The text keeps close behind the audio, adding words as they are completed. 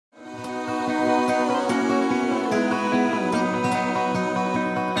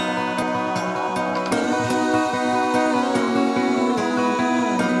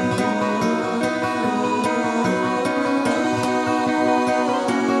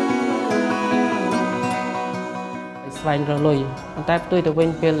ស្វែងរកលុយប៉ុន្តែផ្ទុយទៅវិញ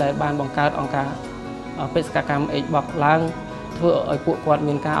ពេលដែលបានបង្កើតអង្គការបេសកកម្ម EGBOK ឡើងធ្វើឲ្យពួកគាត់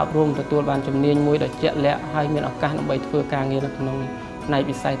មានការអប់រំទទួលបានជំនាញមួយដ៏ជាក់លាក់ហើយមានឱកាសដើម្បីធ្វើការងារនៅក្នុងផ្នែក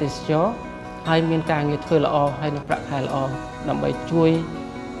វិស័យទេសចរណ៍ហើយមានការងារធ្វើល្អហើយនឹងប្រាក់ខែល្អដើម្បីជួយ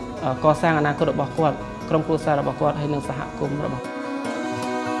កសាងអនាគតរបស់គាត់ក្រុមគ្រួសាររបស់គាត់ហើយនិងសហគមន៍របស់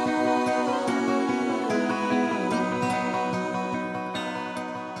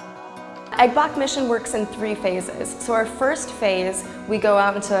EGBOK mission works in 3 phases. So our first phase, we go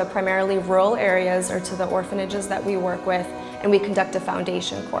out into primarily rural areas or to the orphanages that we work with, and we conduct a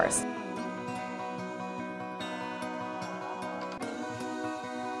foundation course.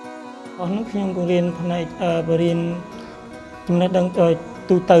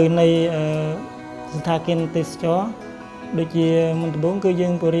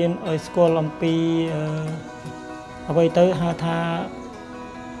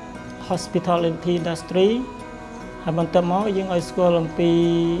 Hospitality industry ហើយបន្តមកយើងឲ្យស្គាល់អំពី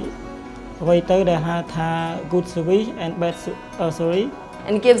អ្វីទៅដែលហៅថា good service and bad service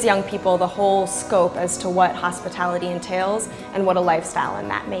and gives young people the whole scope as to what hospitality entails and what a lifestyle in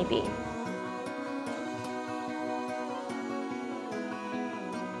that may be.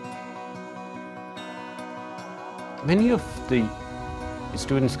 Many of the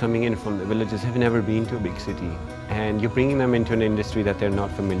students coming in from the villages have never been to a big city, and you're bringing them into an industry that they're not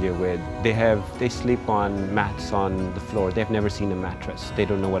familiar with. They sleep on mats on the floor. They've never seen a mattress. They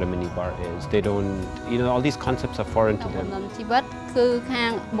don't know what a minibar is. They don't, all these concepts are foreign to them. ជីវិតគឺខា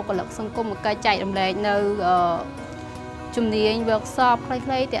ងបុគ្គលិកសង្គមកិច្ចចែករំលែកនៅជំនាញ workshop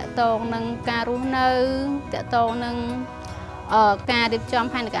ខ្លីៗតាក់ទងនឹងការរស់នៅតាក់ទងនឹងការរៀបចំ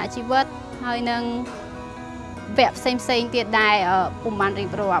ផែនការជីវិតហើយនឹងវគ្គផ្សេងៗទៀតដែលពុំបានរៀ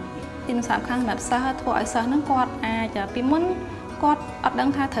បរាប់ទីសំខាន់សម្រាប់សិស្សធ្វើឲ្យសិស្សហ្នឹងគាត់អាចពីមុនគាត់អត់ដឹង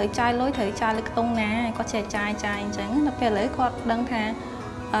ថាត្រូវចាយលុយត្រូវចាយលើខ្ទង់ណាគាត់ចេះចាយអញ្ចឹងដល់ពេលឥឡូវគាត់ដឹងថា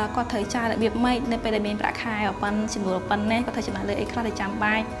គាត់ត្រូវចាយរបៀបម៉េចនៅពេលដែលមានប្រាក់ខែប៉ុណ្ណឹងចំនួនប៉ុណ្ណេះគាត់ត្រូវចំណាយលើអីខ្លះដែលចាំ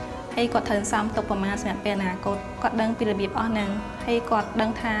បាច់ហើយគាត់ត្រូវសំទុកប្រមាណសម្រាប់ពេលអនាគតគាត់ដឹងពីរបៀបអស់ហ្នឹងហើយគាត់ដឹ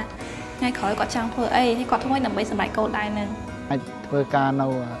ងថាថ្ងៃក្រោយគាត់ចង់ធ្វើអីហើយគាត់ធ្វើដើម្បីសម្រេចគោលដៅហ្នឹងអាចធ្វើការនៅ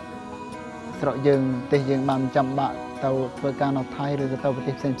ស្រុកយើងប្រទេសយើងបានចាំបាក់ទៅធ្វើការនៅថៃឬក៏ទៅប្រ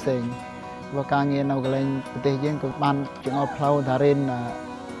ទេសផ្សេងធ្វើការងារនៅកន្លែងប្រទេសយើងក៏បានចង្អុលផ្លូវថារៀន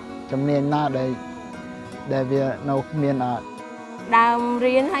ជំនាញណាដែលវានៅមានដើម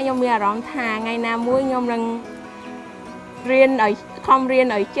រៀនហើយខ្ញុំមានអារម្មណ៍ថាថ្ងៃណាមួយខ្ញុំនឹងរៀនឲ្យខំរៀន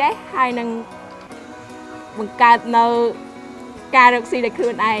ឲ្យចេះហើយនឹងបង្កើតនៅការរកស៊ីដោយខ្លួ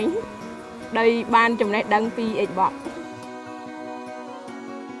នឯងដោយបានចំណេះដឹងពី EGBOK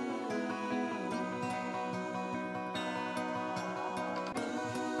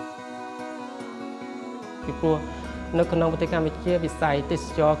ពីព្រោះនៅក្នុងប្រទេសកម្ពុជាវិស័យទេស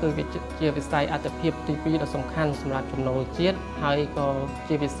ចរគឺជាវិស័យអត្ថប្រយោជន៍ទី2ដ៏សំខាន់សម្រាប់ចំណូលជាតិហើយក៏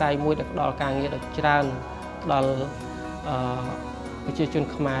ជាវិស័យមួយដែលផ្ដល់ការងារដ៏ច្រើនដល់ប្រជាជន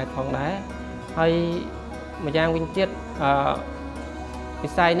ខ្មែរផងដែរហើយម្យ៉ាងវិញទៀតវិ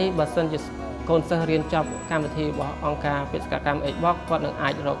ស័យនេះបើសិនជាកូនសិស្សរៀនចប់កម្មវិធីរបស់អង្គការបេសកកម្ម EGBOK គាត់នឹងអា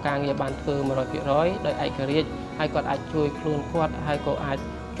ចរកការងារបានធ្វើ 100% ដោយឯករាជ្យហើយគាត់អាចជួយខ្លួនគាត់ហើយក៏អាច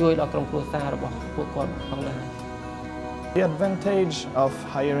ជួយដល់ក្រុមគ្រួសាររបស់ពួកគាត់ផងដែរ The advantage of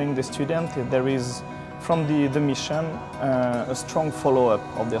hiring the student is there is from the mission a strong follow-up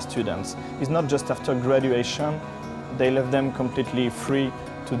of their students. It's not just after graduation they left them completely free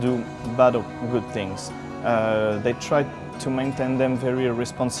to do bad or good things. They try to maintain them very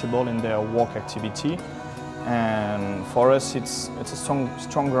responsible in their work activity, and for us it's a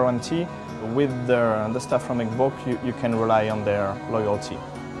strong guarantee. With the staff from EGBOK you can rely on their loyalty.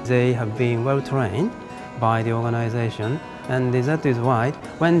 They have been well trained by the organization, and that is why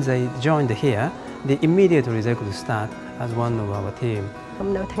when they joined here, they immediately they could start as one of our team.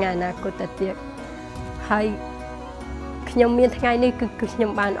 នៅថ្ងៃអនាគតទៅទៀតហើយខ្ញុំមានថ្ងៃនេះគឺខ្ញុំ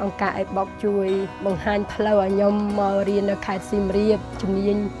បានអង្គការ EGBOK ជួយបង្ហាញផ្លូវឲ្យខ្ញុំមករៀននៅខេត្តសៀមរាបជំ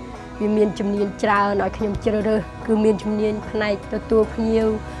នាញវាមានជំនាញច្រើនឲ្យខ្ញុំជ្រើសរើសគឺមានជំនាញផ្នែកទទួលភ្ញៀវ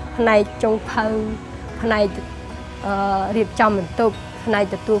ផ្នែកចុងភៅផ្នែករៀបចំបន្ទប់ផ្នែក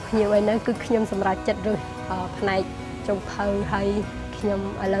ទទួលភ្ញៀវអីហ្នឹងគឺខ្ញុំសម្រេចចិត្តរើសផ្នែកចុងភៅហើយខ្ញុំ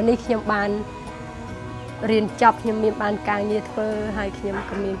ឥឡូវនេះខ្ញុំបានរៀនចប់ខ្ញុំមានបានការងារធ្វើហើយខ្ញុំ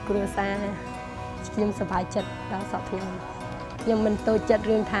ក៏មានគ្រួសារខ្ញុំសប្បាយចិត្តដល់សប្តាហ៍ខ្ញុំមិនតូចចិត្ត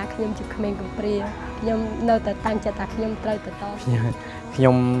រឿងថាខ្ញុំជាក្មេងកំព្រាខ្ញុំនៅតែតាំងចិត្តថាខ្ញុំត្រូវទៅតខ្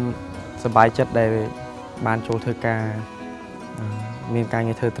ញុំសប្បាយចិត្តដែលបានចូលធ្វើការមានការ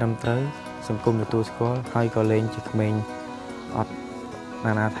ងារធ្វើត្រឹមត្រូវសង្គមទទួលស្គាល់ហើយក៏លេងជាក្មេងអត់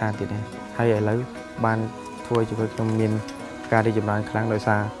ណានាថាទៀតដែរហើយឥឡូវបានធ្វើជីវិតខ្ញុំមានការរីកចម្រើនខ្លាំងដោយ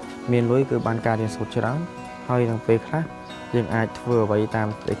សារមានលុយគឺបានការរៀនសូត្រច្រើន ហើយនឹងពេលខ្លះយើងអាចធ្វើអ្វីតាម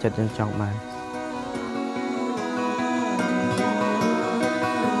ដែលចិត្តយើងចង់បាន